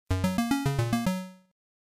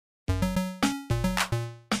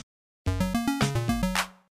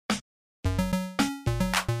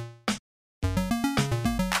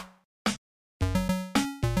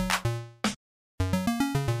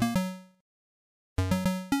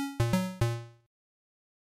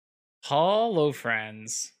Hello,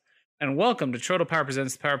 friends, and welcome to Trotle Power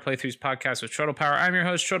Presents the Power Playthroughs podcast with Trotle Power. I'm your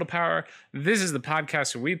host, Trotle Power. This is the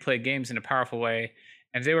podcast where we play games in a powerful way,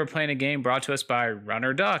 and today we're playing a game brought to us by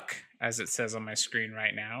Runner Duck, as it says on my screen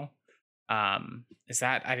right now. Is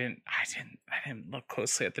that I didn't look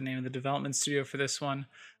closely at the name of the development studio for this one.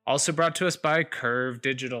 Also brought to us by Curve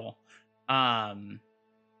Digital.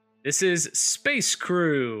 This is Space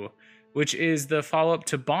Crew, which is the follow-up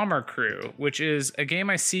to Bomber Crew, which is a game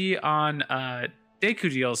I see on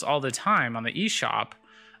Deku deals all the time on the eShop,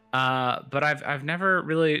 but I've never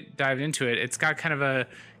really dived into it. It's got kind of a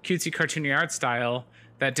cutesy, cartoony art style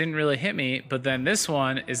that didn't really hit me, but then this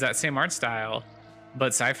one is that same art style, but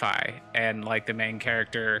sci-fi, and like the main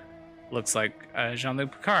character looks like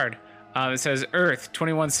Jean-Luc Picard. It says Earth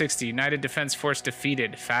 2160, United Defense Force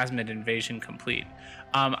defeated, Phasmid invasion complete.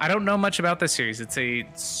 I don't know much about this series. It's a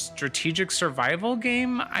strategic survival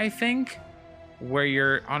game, I think, where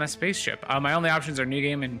you're on a spaceship. My only options are new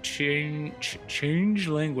game and change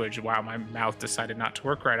language. Wow, my mouth decided not to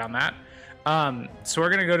work right on that. So we're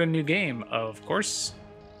gonna go to new game, of course.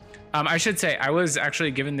 I should say I was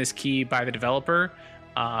actually given this key by the developer.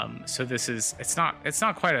 So it's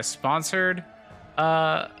not quite a sponsored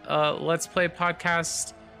Let's Play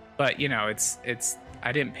podcast, but you know, it's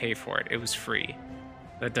I didn't pay for it. It was free.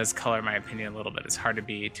 That does color my opinion a little bit. It's hard to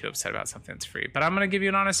be too upset about something that's free, but I'm going to give you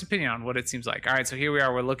an honest opinion on what it seems like. All right, so here we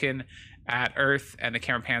are. We're looking at Earth, and the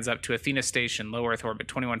camera pans up to Athena Station, low Earth orbit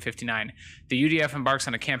 2159. The UDF embarks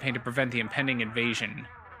on a campaign to prevent the impending invasion,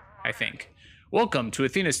 I think. Welcome to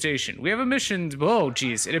Athena Station. We have a mission. Oh,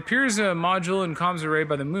 geez. It appears a module and comms array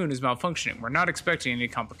by the moon is malfunctioning. We're not expecting any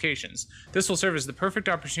complications. This will serve as the perfect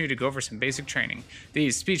opportunity to go over some basic training.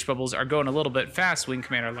 These speech bubbles are going a little bit fast, Wing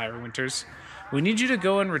Commander Lyra Winters. We need you to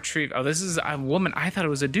go and retrieve... Oh, this is a woman. I thought it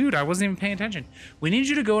was a dude. I wasn't even paying attention. We need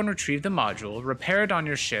you to go and retrieve the module, repair it on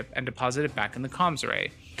your ship, and deposit it back in the comms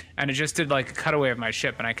array. And it just did like a cutaway of my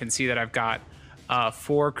ship, and I can see that I've got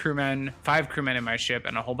 5 crewmen in my ship,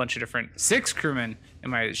 and a whole bunch of different... 6 crewmen in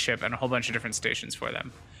my ship, and a whole bunch of different stations for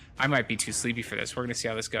them. I might be too sleepy for this. We're going to see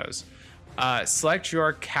how this goes. Select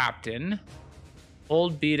your captain.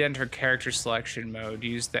 Hold B to enter character selection mode.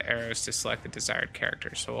 Use the arrows to select the desired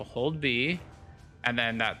character. So we'll hold B. And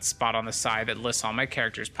then that spot on the side that lists all my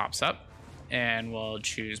characters pops up. And we'll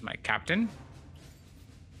choose my captain.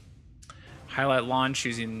 Highlight launch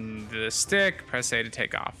using the stick. Press A to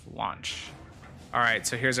take off. Launch. All right,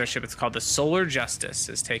 so here's our ship. It's called the Solar Justice.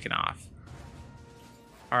 Is taken off.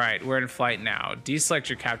 All right, we're in flight now. Deselect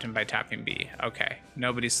your captain by tapping B. Okay,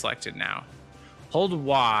 nobody's selected now. Hold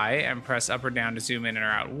Y and press up or down to zoom in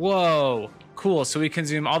or out. Whoa, cool. So we can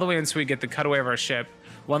zoom all the way in so we get the cutaway of our ship.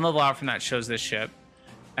 One level out from that shows this ship.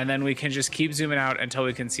 And then we can just keep zooming out until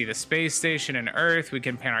we can see the space station and Earth. We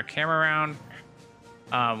can pan our camera around.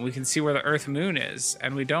 We can see where the Earth moon is.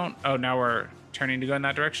 And we don't... Oh, now we're turning to go in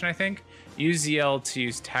that direction, I think. Use ZL to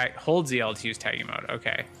use tag... Hold ZL to use tagging mode.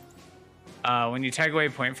 Okay. When you tag a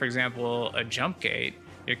waypoint, for example, a jump gate,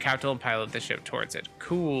 your captain will pilot the ship towards it.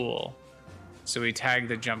 Cool. So we tag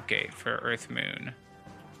the jump gate for Earth moon.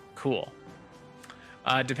 Cool.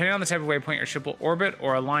 Depending on the type of waypoint, your ship will orbit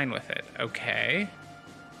or align with it. Okay.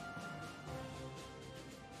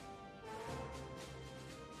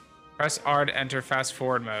 Press R to enter fast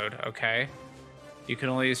forward mode. Okay. You can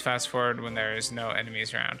only use fast forward when there is no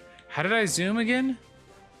enemies around. How did I zoom again?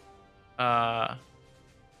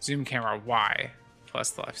 Zoom camera Y plus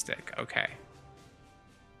the left stick. Okay.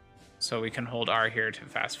 So we can hold R here to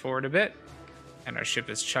fast forward a bit. And our ship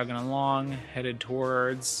is chugging along, headed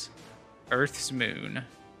towards Earth's moon.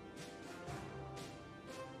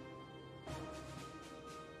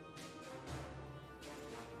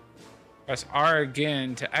 Press R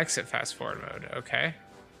again to exit fast forward mode. Okay.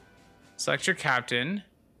 Select your captain.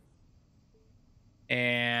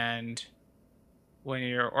 And when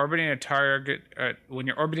you're orbiting a target, when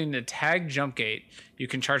you're orbiting the tag jump gate, you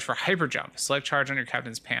can charge for hyper jump. Select charge on your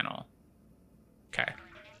captain's panel. Okay.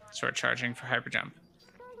 Start charging for hyper jump.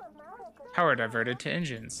 Power diverted to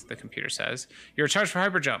engines, the computer says. You're charged for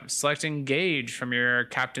hyperjump. Select engage from your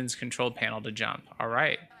captain's control panel to jump. All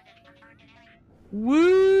right.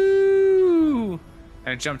 Woo!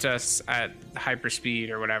 And it jumped us at hyperspeed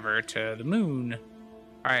or whatever to the moon.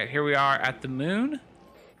 All right, here we are at the moon.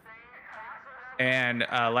 And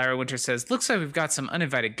Lyra Winter says, looks like we've got some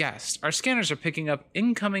uninvited guests. Our scanners are picking up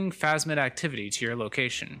incoming Phasmid activity to your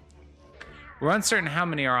location. We're uncertain how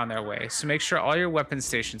many are on their way, so make sure all your weapon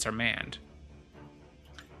stations are manned.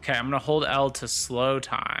 Okay, I'm gonna hold L to slow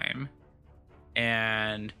time.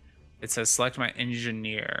 And it says select my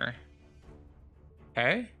engineer.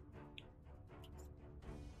 Okay.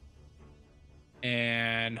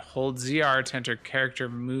 And hold ZR to enter character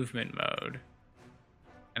movement mode.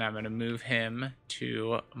 And I'm going to move him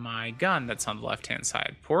to my gun that's on the left-hand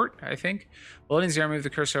side. Port, I think. Holding ZR, move the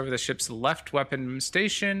cursor over the ship's left weapon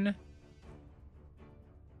station.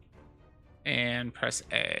 And press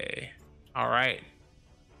A. All right.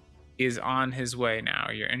 He is on his way now.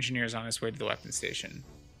 Your engineer is on his way to the weapon station.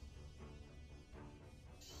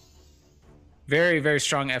 Very, very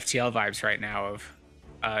strong FTL vibes right now of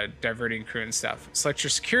diverting crew and stuff. Select your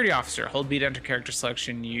security officer. Hold B to enter character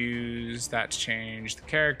selection. Use that to change the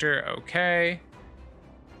character. Okay.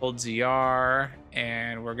 Hold ZR,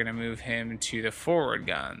 and we're gonna move him to the forward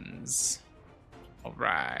guns. All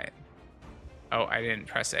right. Oh, I didn't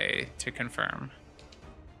press A to confirm.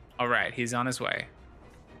 All right, he's on his way.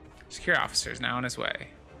 Security officer is now on his way.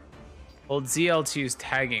 Hold ZL to use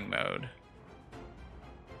tagging mode.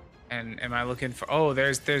 And am I looking for? Oh,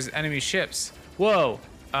 there's enemy ships. Whoa.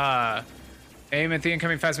 Aim at the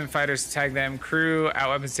incoming Phasmid fighters to tag them. Crew at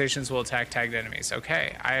weapon stations will attack tagged enemies.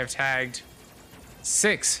 Okay, I have tagged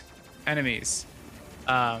 6 enemies.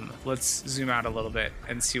 Let's zoom out a little bit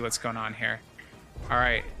and see what's going on here. All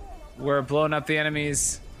right, we're blowing up the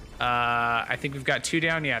enemies. I think we've got 2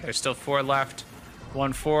 down. Yeah, there's still 4 left.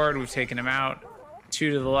 1 forward, we've taken him out.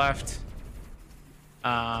 2 to the left.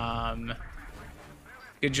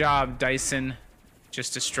 Good job, Dyson.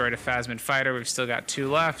 Just destroyed a Phasmid fighter. We've still got 2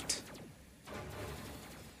 left.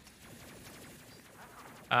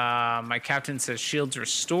 My captain says shields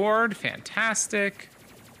restored. Fantastic.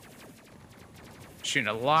 Shooting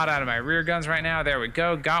a lot out of my rear guns right now. There we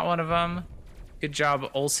go. Got one of them. Good job,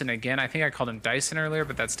 Olsen again. I think I called him Dyson earlier,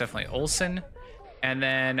 but that's definitely Olsen. And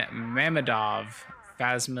then Mamedov,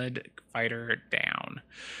 Phasmid fighter down.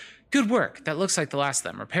 Good work. That looks like the last of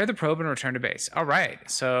them. Repair the probe and return to base. All right.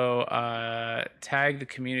 So tag the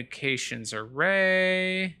communications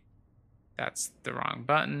array. That's the wrong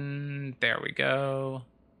button. There we go.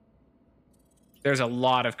 There's a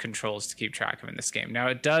lot of controls to keep track of in this game. Now,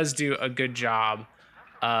 it does do a good job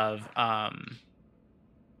of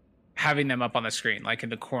having them up on the screen. Like in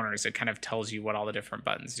the corners, it kind of tells you what all the different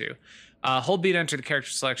buttons do. Hold B to enter the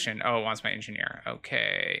character selection. Oh, it wants my engineer.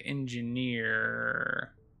 Okay,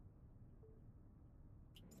 engineer.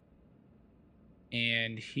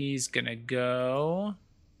 And he's gonna go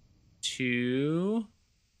to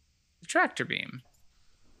the tractor beam.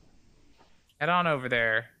 Head on over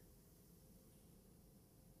there.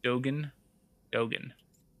 Dogan.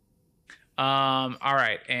 All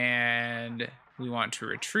right, and we want to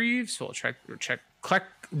retrieve, so we'll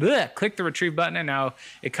click the retrieve button, and now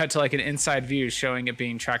it cut to like an inside view showing it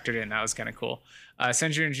being tractored in. That was kind of cool.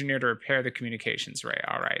 Send your engineer to repair the communications array.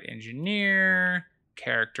 All right, engineer,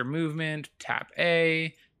 character movement, tap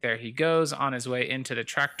A. There he goes on his way into the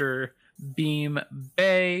tractor beam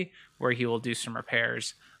bay, where he will do some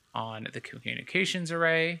repairs on the communications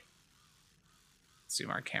array. Zoom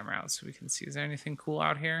our camera out so we can see. Is there anything cool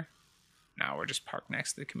out here? No, we're just parked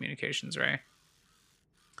next to the communications array.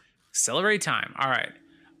 Accelerate time. All right.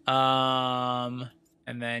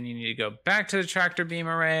 And then you need to go back to the tractor beam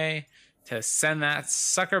array to send that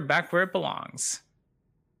sucker back where it belongs.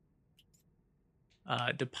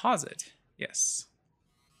 Deposit. Yes.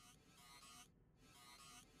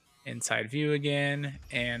 Inside view again.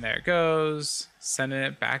 And there it goes. Sending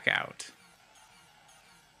it back out.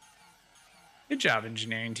 Good job,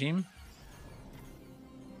 engineering team.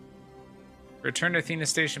 Return to Athena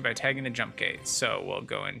Station by tagging the jump gate. So we'll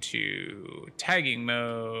go into tagging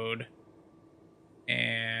mode.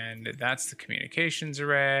 And that's the communications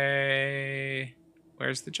array.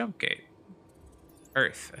 Where's the jump gate?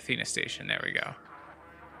 Earth, Athena Station. There we go.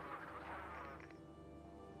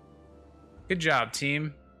 Good job,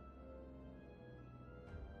 team.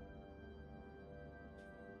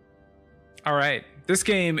 All right. This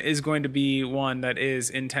game is going to be one that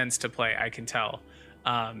is intense to play, I can tell.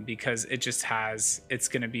 Because it just has, it's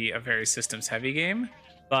going to be a very systems heavy game.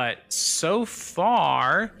 But so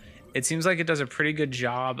far, it seems like it does a pretty good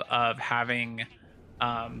job of having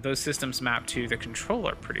those systems mapped to the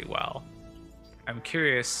controller pretty well. I'm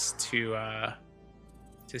curious to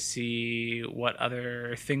see what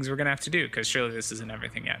other things we're going to have to do, because surely this isn't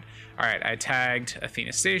everything yet. All right, I tagged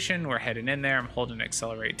Athena Station. We're heading in there. I'm holding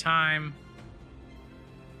accelerate time.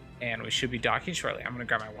 And we should be docking shortly. I'm going to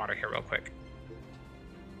grab my water here real quick.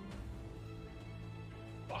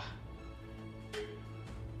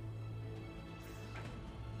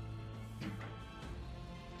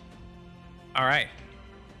 All right.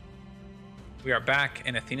 We are back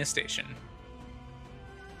in Athena Station.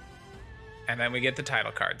 And then we get the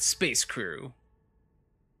title card, Space Crew.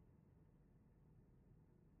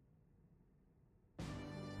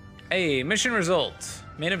 Hey, mission result.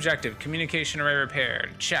 Main objective, communication array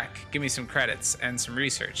repaired. Check. Give me some credits and some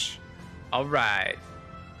research. All right.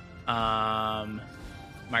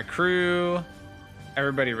 My crew,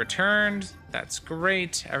 everybody returned. That's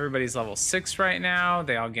great. Everybody's level 6 right now.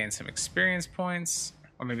 They all gained some experience points.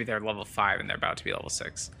 Or maybe they're level 5 and they're about to be level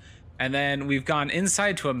 6. And then we've gone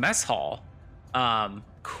inside to a mess hall.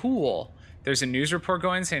 Cool. There's a news report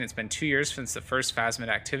going saying it's been 2 years since the first Phasmid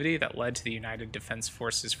activity that led to the United Defense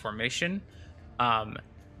Forces formation.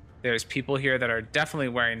 There's people here that are definitely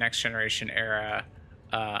wearing next generation era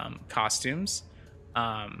costumes.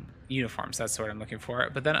 Uniforms, that's what I'm looking for.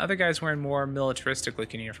 But then other guys wearing more militaristic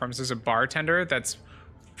looking uniforms. There's a bartender that's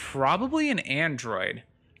probably an android.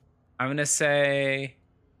 I'm gonna say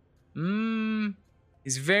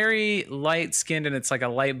he's very light skinned and it's like a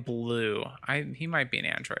light blue. He might be an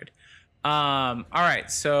android. All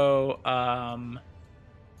right, so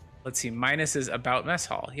let's see. Minus is about mess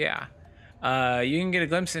hall. Yeah. You can get a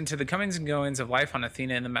glimpse into the comings and goings of life on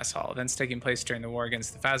Athena in the mess hall. Events taking place during the war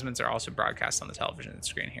against the Phasmids are also broadcast on the television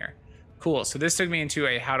screen here. Cool. So this took me into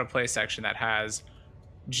a how to play section that has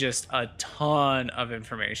just a ton of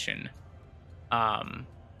information.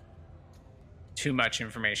 Too much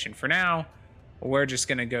information for now. We're just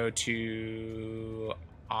gonna go to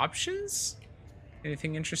options.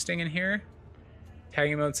 Anything interesting in here?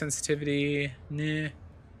 Tagging mode sensitivity. Nah.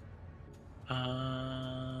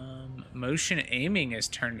 Motion aiming is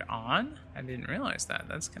turned on. I didn't realize that.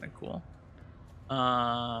 That's kind of cool.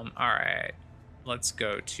 All right, let's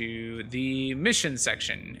go to the mission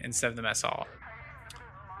section instead of the mess hall.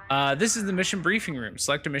 This is the mission briefing room.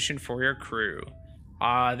 Select a mission for your crew.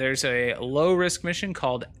 There's a low risk mission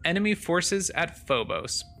called Enemy Forces at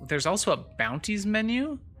Phobos. There's also a bounties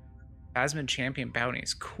menu. Phasmid Champion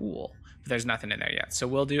bounties, cool. But there's nothing in there yet. So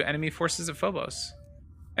we'll do Enemy Forces at Phobos.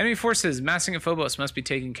 Enemy forces massing at Phobos must be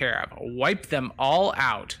taken care of. Wipe them all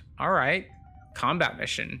out. All right. Combat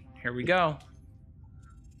mission. Here we go.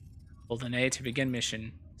 Hold an A to begin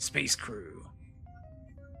mission. Space crew.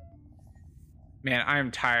 Man, I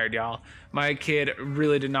am tired, y'all. My kid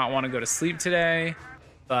really did not want to go to sleep today,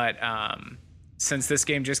 but since this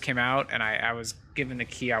game just came out and I was given the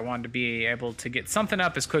key, I wanted to be able to get something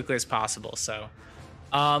up as quickly as possible. So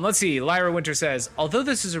let's see. Lyra Winter says, although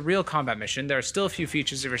this is a real combat mission, there are still a few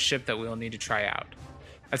features of your ship that we will need to try out.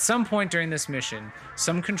 At some point during this mission,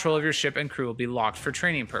 some control of your ship and crew will be locked for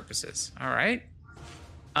training purposes. All right.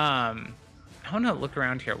 I want to look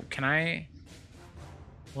around here. Can I?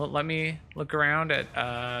 Well, let me look around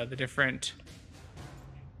at the different.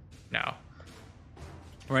 No.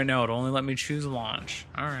 Right now, it'll only let me choose launch.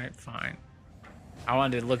 All right, fine. I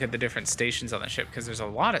wanted to look at the different stations on the ship because there's a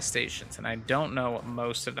lot of stations and I don't know what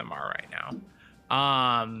most of them are right now.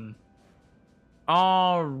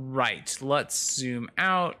 All right, let's zoom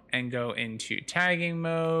out and go into tagging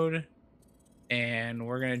mode. And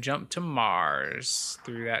we're gonna jump to Mars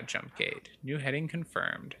through that jump gate. New heading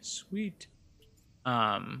confirmed. Sweet.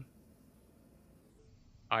 I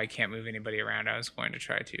can't move anybody around. I was going to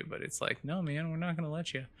try to, but it's like, no, man, we're not gonna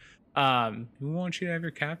let you. We want you to have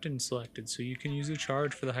your captain selected so you can use a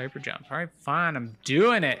charge for the hyper jump. All right, fine, I'm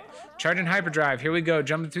doing it. Charging hyperdrive, here we go,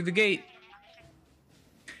 jumping through the gate.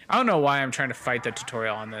 I don't know why I'm trying to fight the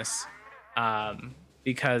tutorial on this,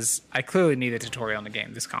 because I clearly need a tutorial in the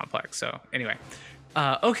game this complex. So anyway,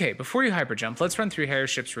 okay, before you hyper jump, let's run through how your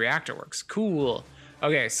ship's reactor works. Cool.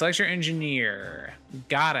 Okay, select your engineer.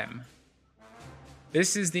 Got him.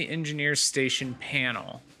 This is the engineer station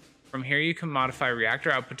panel. From here, you can modify reactor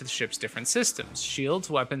output to the ship's different systems: shields,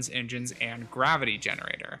 weapons, engines, and gravity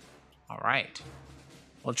generator. All right.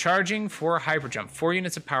 While charging for hyperjump, 4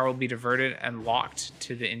 units of power will be diverted and locked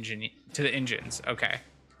to the engines. Okay,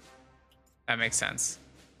 that makes sense.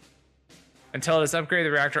 Until it is upgraded,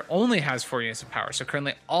 the reactor only has 4 units of power. So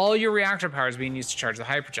currently, all your reactor power is being used to charge the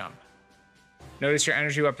hyperjump. Notice your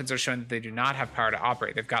energy weapons are showing that they do not have power to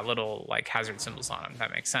operate. They've got little like hazard symbols on them.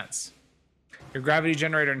 That makes sense. Your gravity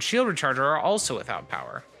generator and shield recharger are also without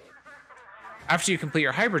power. After you complete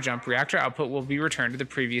your hyperjump, reactor output will be returned to the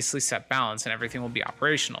previously set balance and everything will be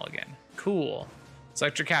operational again. Cool.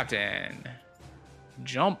 Select your captain.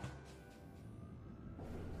 Jump.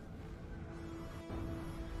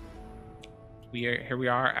 Here we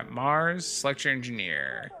are at Mars. Select your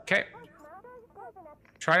engineer. Okay.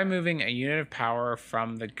 Try moving a unit of power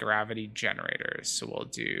from the gravity generators. So we'll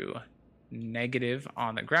do negative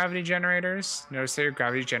on the gravity generators. Notice that your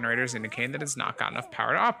gravity generators indicate that it's not got enough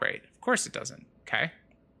power to operate. Of course it doesn't. Okay.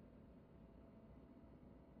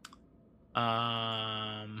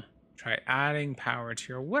 Try adding power to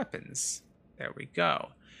your weapons. There we go.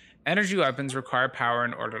 Energy weapons require power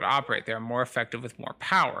in order to operate. They are more effective with more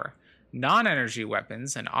power. Non-energy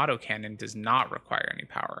weapons, an autocannon does not require any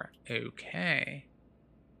power. Okay.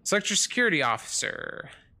 Select your security officer.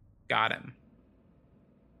 Got him.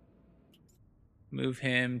 Move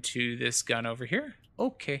him to this gun over here.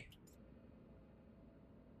 Okay.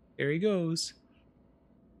 There he goes.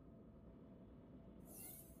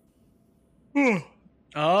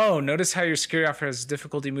 Oh, notice how your security officer has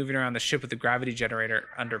difficulty moving around the ship with the gravity generator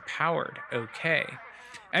underpowered. Okay.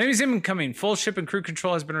 Enemies incoming. Full ship and crew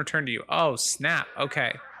control has been returned to you. Oh, snap.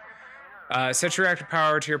 Okay. Set your reactor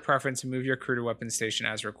power to your preference and move your crew to weapon station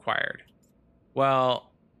as required.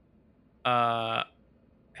 Well,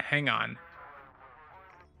 hang on.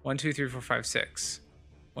 1, 2, 3, 4, 5, 6.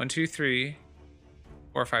 1, 2, 3,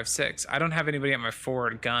 4, 5, 6. I don't have anybody at my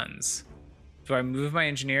forward guns. Do I move my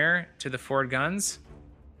engineer to the forward guns?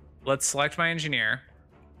 Let's select my engineer.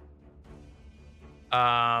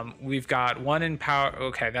 We've got one in power.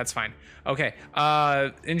 Okay, that's fine. Okay,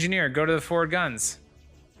 engineer, go to the forward guns.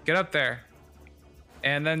 Get up there.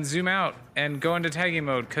 And then zoom out and go into tagging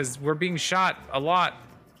mode because we're being shot a lot.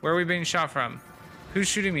 Where are we being shot from? Who's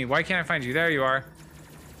shooting me? Why can't I find you? There you are.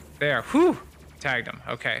 There. Whew! Tagged him.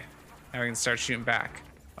 Okay. Now we can start shooting back.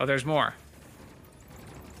 Oh, there's more.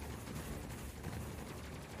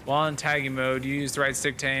 While in tagging mode, you use the right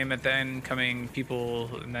stick to aim at the incoming people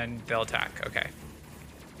and then they'll attack. Okay.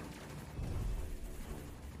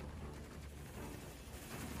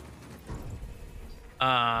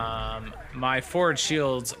 My forward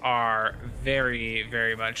shields are very,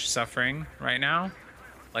 very much suffering right now.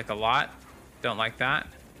 Like a lot. Don't like that.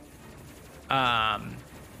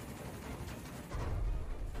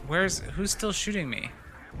 Who's still shooting me?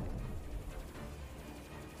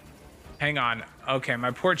 Hang on. Okay,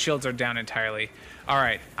 my port shields are down entirely. All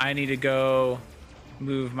right, I need to go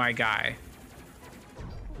move my guy.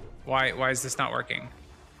 Why is this not working?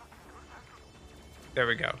 There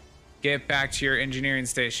we go. Get back to your engineering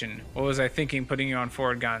station. What was I thinking putting you on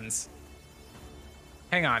forward guns?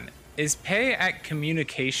 Hang on. Is pay at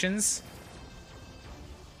communications?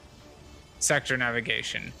 Sector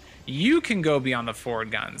navigation. You can go be on the forward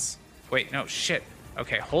guns. Wait, no, shit.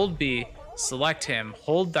 Okay, hold B, select him,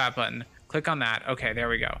 hold that button, click on that. Okay, there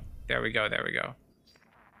we go. There we go, there we go.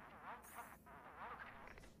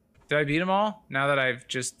 Did I beat them all? Now that I've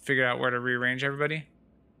just figured out where to rearrange everybody?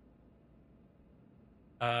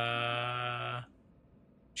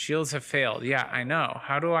 Shields have failed. Yeah, I know.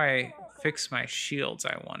 How do I fix my shields,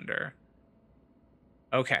 I wonder?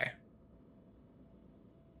 Okay.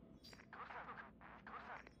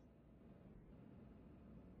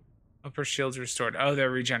 Upper shields restored. Oh, they're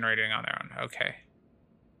regenerating on their own. Okay.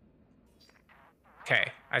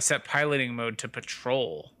 Okay, I set piloting mode to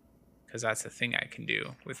patrol because that's the thing I can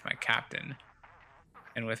do with my captain.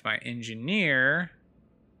 And with my engineer,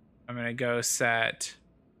 I'm gonna go set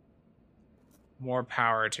more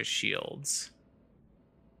power to shields.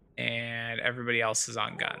 And everybody else is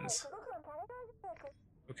on guns.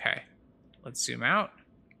 Okay, let's zoom out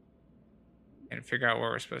and figure out where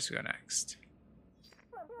we're supposed to go next.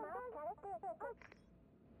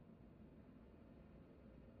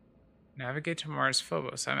 Navigate to Mars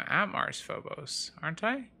Phobos. I'm at Mars Phobos, aren't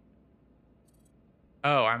I?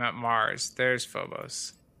 Oh, I'm at Mars. There's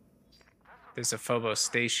Phobos. There's a Phobos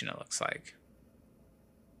station, it looks like.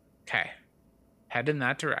 Okay. Head in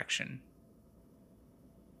that direction.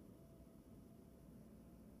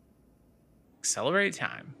 Accelerate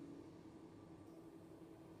time.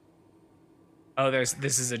 Oh,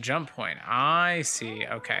 this is a jump point. I see.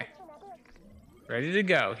 Okay. Ready to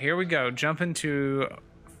go. Here we go. Jump into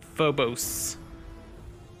Phobos,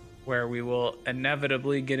 where we will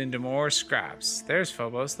inevitably get into more scraps. There's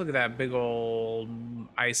Phobos. Look at that big old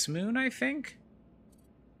ice moon, I think.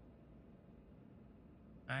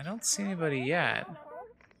 I don't see anybody yet.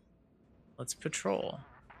 Let's patrol.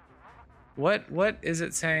 What is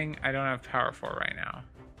it saying I don't have power for right now?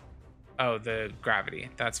 Oh, the gravity.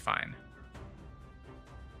 That's fine.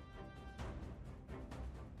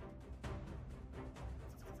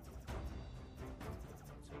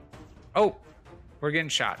 Oh, we're getting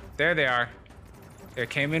shot. There they are. They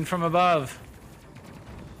came in from above.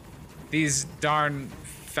 These darn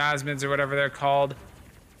phasmids or whatever they're called.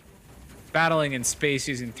 Battling in space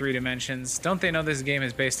using 3 dimensions. Don't they know this game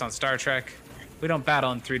is based on Star Trek? We don't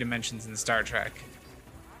battle in 3 dimensions in Star Trek.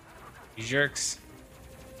 You jerks.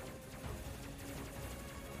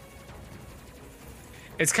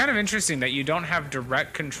 It's kind of interesting that you don't have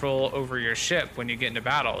direct control over your ship when you get into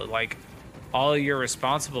battle. Like, all you're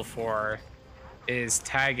responsible for is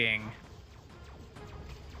tagging.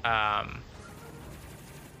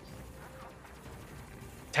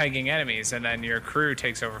 tagging enemies, and then your crew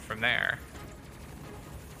takes over from there.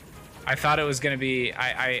 I thought it was going to be,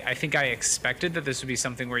 I think I expected that this would be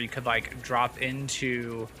something where you could like drop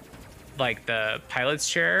into like the pilot's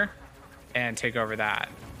chair and take over that.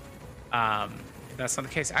 That's not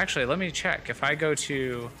the case. Actually, let me check. If I go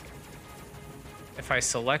to, if I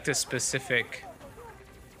select a specific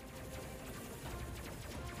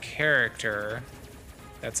character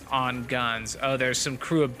that's on guns. Oh, there's some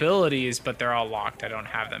crew abilities, but they're all locked. I don't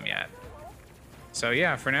have them yet. So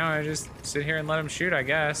yeah, for now, I just sit here and let them shoot, I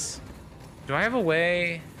guess. Do I have a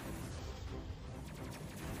way?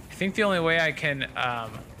 I think the only way I can,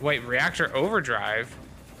 wait, reactor overdrive.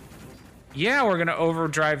 Yeah, we're gonna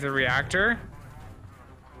overdrive the reactor.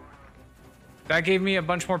 That gave me a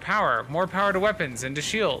bunch more power to weapons and to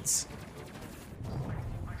shields.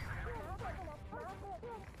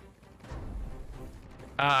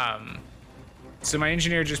 So my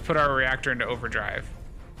engineer just put our reactor into overdrive.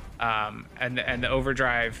 And the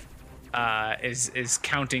overdrive is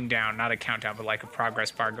counting down, not a countdown, but like a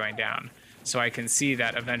progress bar going down. So I can see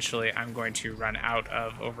that eventually I'm going to run out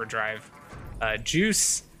of overdrive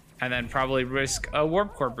juice and then probably risk a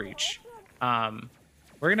warp core breach.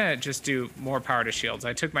 We're gonna just do more power to shields.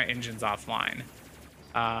 I took my engines offline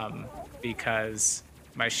because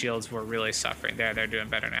my shields were really suffering. There, they're doing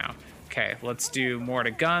better now. Okay, let's do more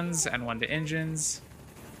to guns and one to engines.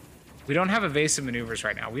 We don't have evasive maneuvers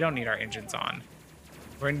right now. We don't need our engines on.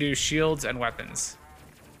 We're gonna do shields and weapons.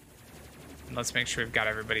 And let's make sure we've got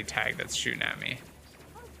everybody tagged that's shooting at me.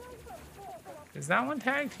 Is that one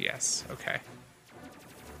tagged? Yes, okay.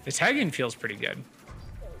 The tagging feels pretty good.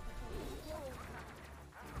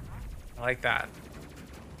 I like that.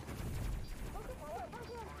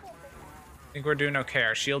 I think we're doing okay.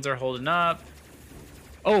 Our shields are holding up.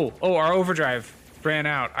 Oh, our overdrive ran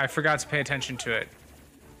out. I forgot to pay attention to it.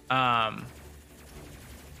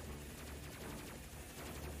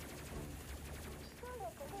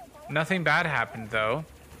 Nothing bad happened though.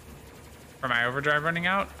 For my overdrive running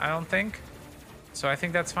out, I don't think. So I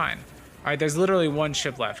think that's fine. All right, there's literally one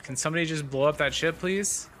ship left. Can somebody just blow up that ship,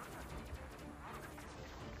 please?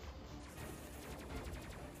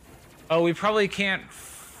 Oh, we probably can't.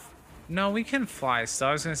 No, we can fly still.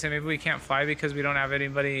 I was gonna say maybe we can't fly because we don't have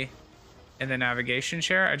anybody in the navigation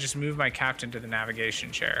chair. I just moved my captain to the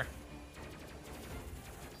navigation chair.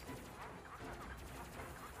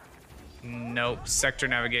 Nope, sector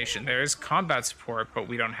navigation. There is combat support, but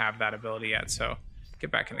we don't have that ability yet, so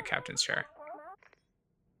get back in the captain's chair.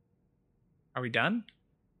 Are we done?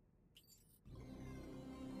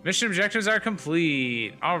 Mission objectives are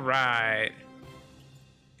complete. All right.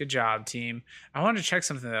 Good job, team. I wanted to check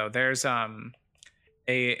something though. There's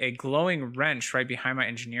a glowing wrench right behind my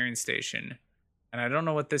engineering station. And I don't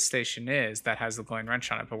know what this station is that has the glowing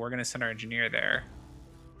wrench on it, but we're gonna send our engineer there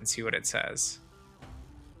and see what it says.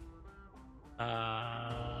 It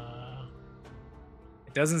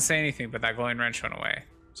doesn't say anything, but that glowing wrench went away.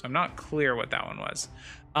 So I'm not clear what that one was.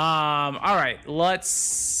 All right,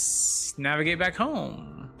 let's navigate back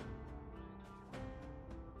home.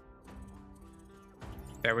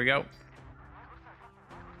 There we go.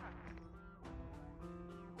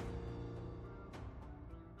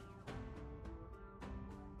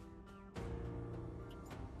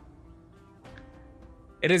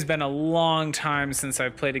 It has been a long time since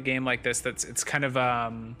I've played a game like this. It's kind of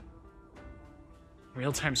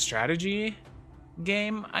real-time strategy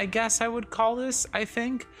game, I guess I would call this, I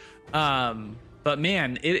think. But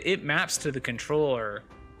man, it maps to the controller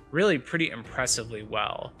really pretty impressively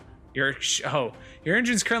well. Your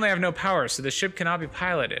engines currently have no power, so the ship cannot be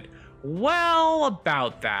piloted. Well,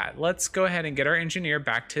 about that, let's go ahead and get our engineer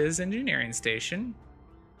back to his engineering station.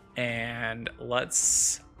 And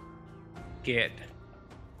let's get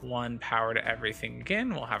one power to everything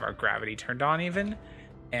again. We'll have our gravity turned on even.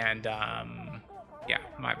 And yeah,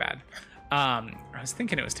 my bad. I was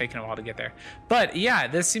thinking it was taking a while to get there. But yeah,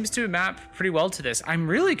 this seems to map pretty well to this. I'm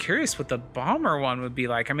really curious what the bomber one would be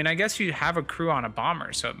like. I mean, I guess you have a crew on a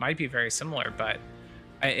bomber, so it might be very similar, but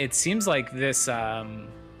it seems like this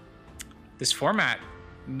this format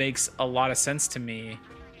makes a lot of sense to me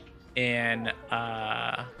in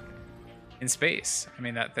space. I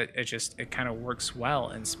mean, that it kind of works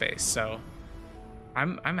well in space. So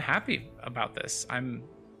I'm happy about this.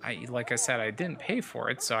 Like I said, I didn't pay for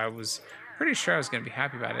it, so I was pretty sure I was going to be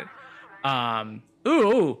happy about it.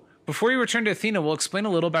 Ooh, before you return to Athena, we'll explain a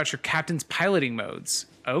little about your captain's piloting modes.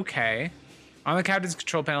 Okay. On the captain's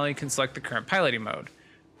control panel, you can select the current piloting mode.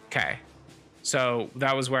 Okay. So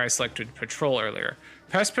that was where I selected patrol earlier.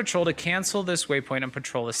 Press patrol to cancel this waypoint and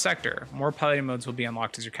patrol this sector. More piloting modes will be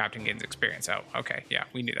unlocked as your captain gains experience. Oh, okay. Yeah,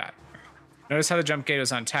 we knew that. Notice how the jump gate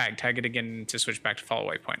was on tag. Tag it again to switch back to follow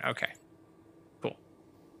waypoint. Okay. Cool.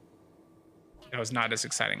 That was not as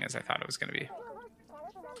exciting as I thought it was going to be.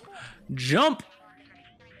 Jump!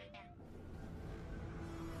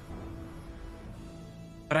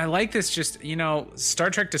 But I like this just, you know, Star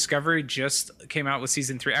Trek Discovery just came out with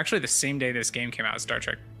season 3. Actually, the same day this game came out, Star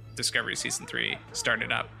Trek Discovery season 3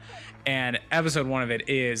 started up. And episode 1 of it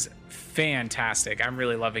is fantastic. I'm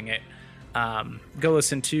really loving it. Go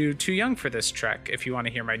listen to Too Young for This Trek if you want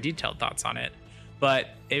to hear my detailed thoughts on it. But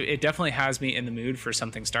it definitely has me in the mood for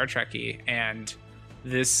something Star Trek-y. And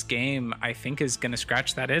this game, I think, is going to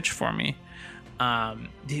scratch that itch for me.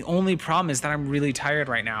 The only problem is that I'm really tired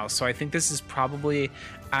right now. So I think this is probably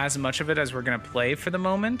as much of it as we're going to play for the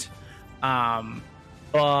moment.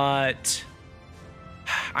 But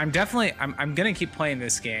I'm going to keep playing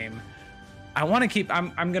this game. I want to keep,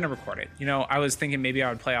 I'm going to record it. You know, I was thinking maybe I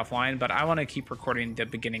would play offline, but I want to keep recording the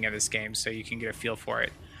beginning of this game so you can get a feel for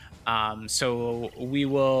it. So we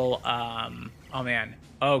will, oh man.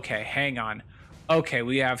 Okay, hang on. Okay,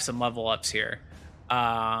 we have some level ups here.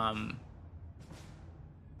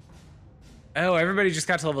 Oh, everybody just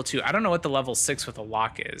got to level 2. I don't know what the level 6 with a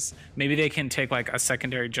lock is. Maybe they can take like a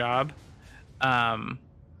secondary job.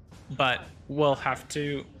 But we'll have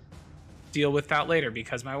to deal with that later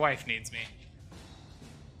because my wife needs me.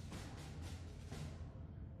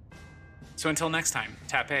 So until next time,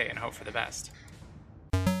 tap A and hope for the best.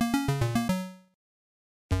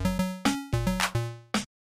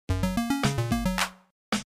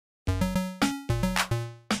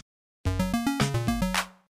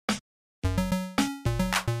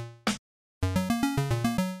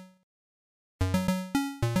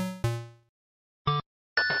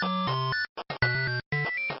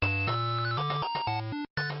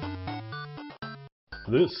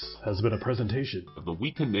 This has been a presentation of the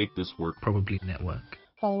We Can Make This Work Probably Network.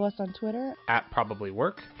 Follow us on Twitter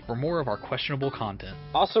 @ProbablyWork for more of our questionable content.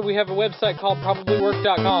 Also, we have a website called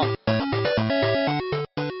probablywork.com.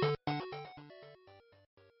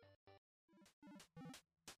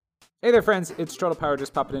 Hey there, friends. It's Turtle Power.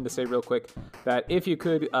 Just popping in to say real quick that if you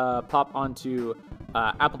could pop onto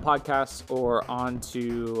Apple Podcasts or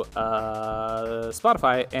onto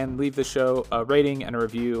Spotify and leave the show a rating and a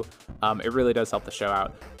review, it really does help the show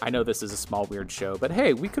out. I know this is a small, weird show, but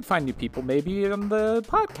hey, we could find new people maybe on the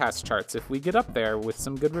podcast charts if we get up there with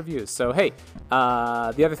some good reviews. So hey,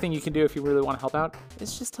 the other thing you can do if you really want to help out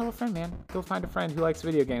is just tell a friend, man. Go find a friend who likes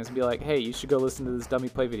video games and be like, hey, you should go listen to this dummy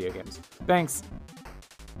play video games. Thanks.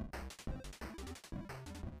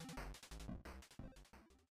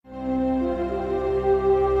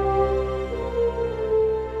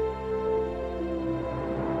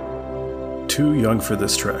 Too Young for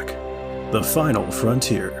This Trek, The Final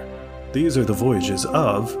Frontier. These are the voyages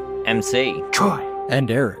of MC, Troy,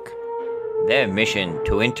 and Eric. Their mission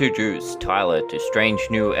to introduce Tyler to strange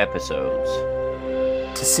new episodes.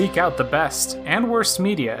 To seek out the best and worst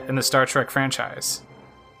media in the Star Trek franchise.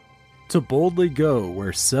 To boldly go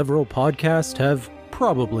where several podcasts have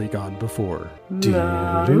probably gone before.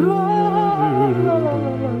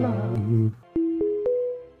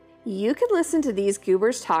 You could listen to these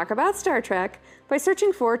goobers talk about Star Trek by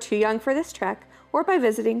searching for Too Young for This Trek or by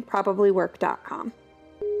visiting probablywork.com.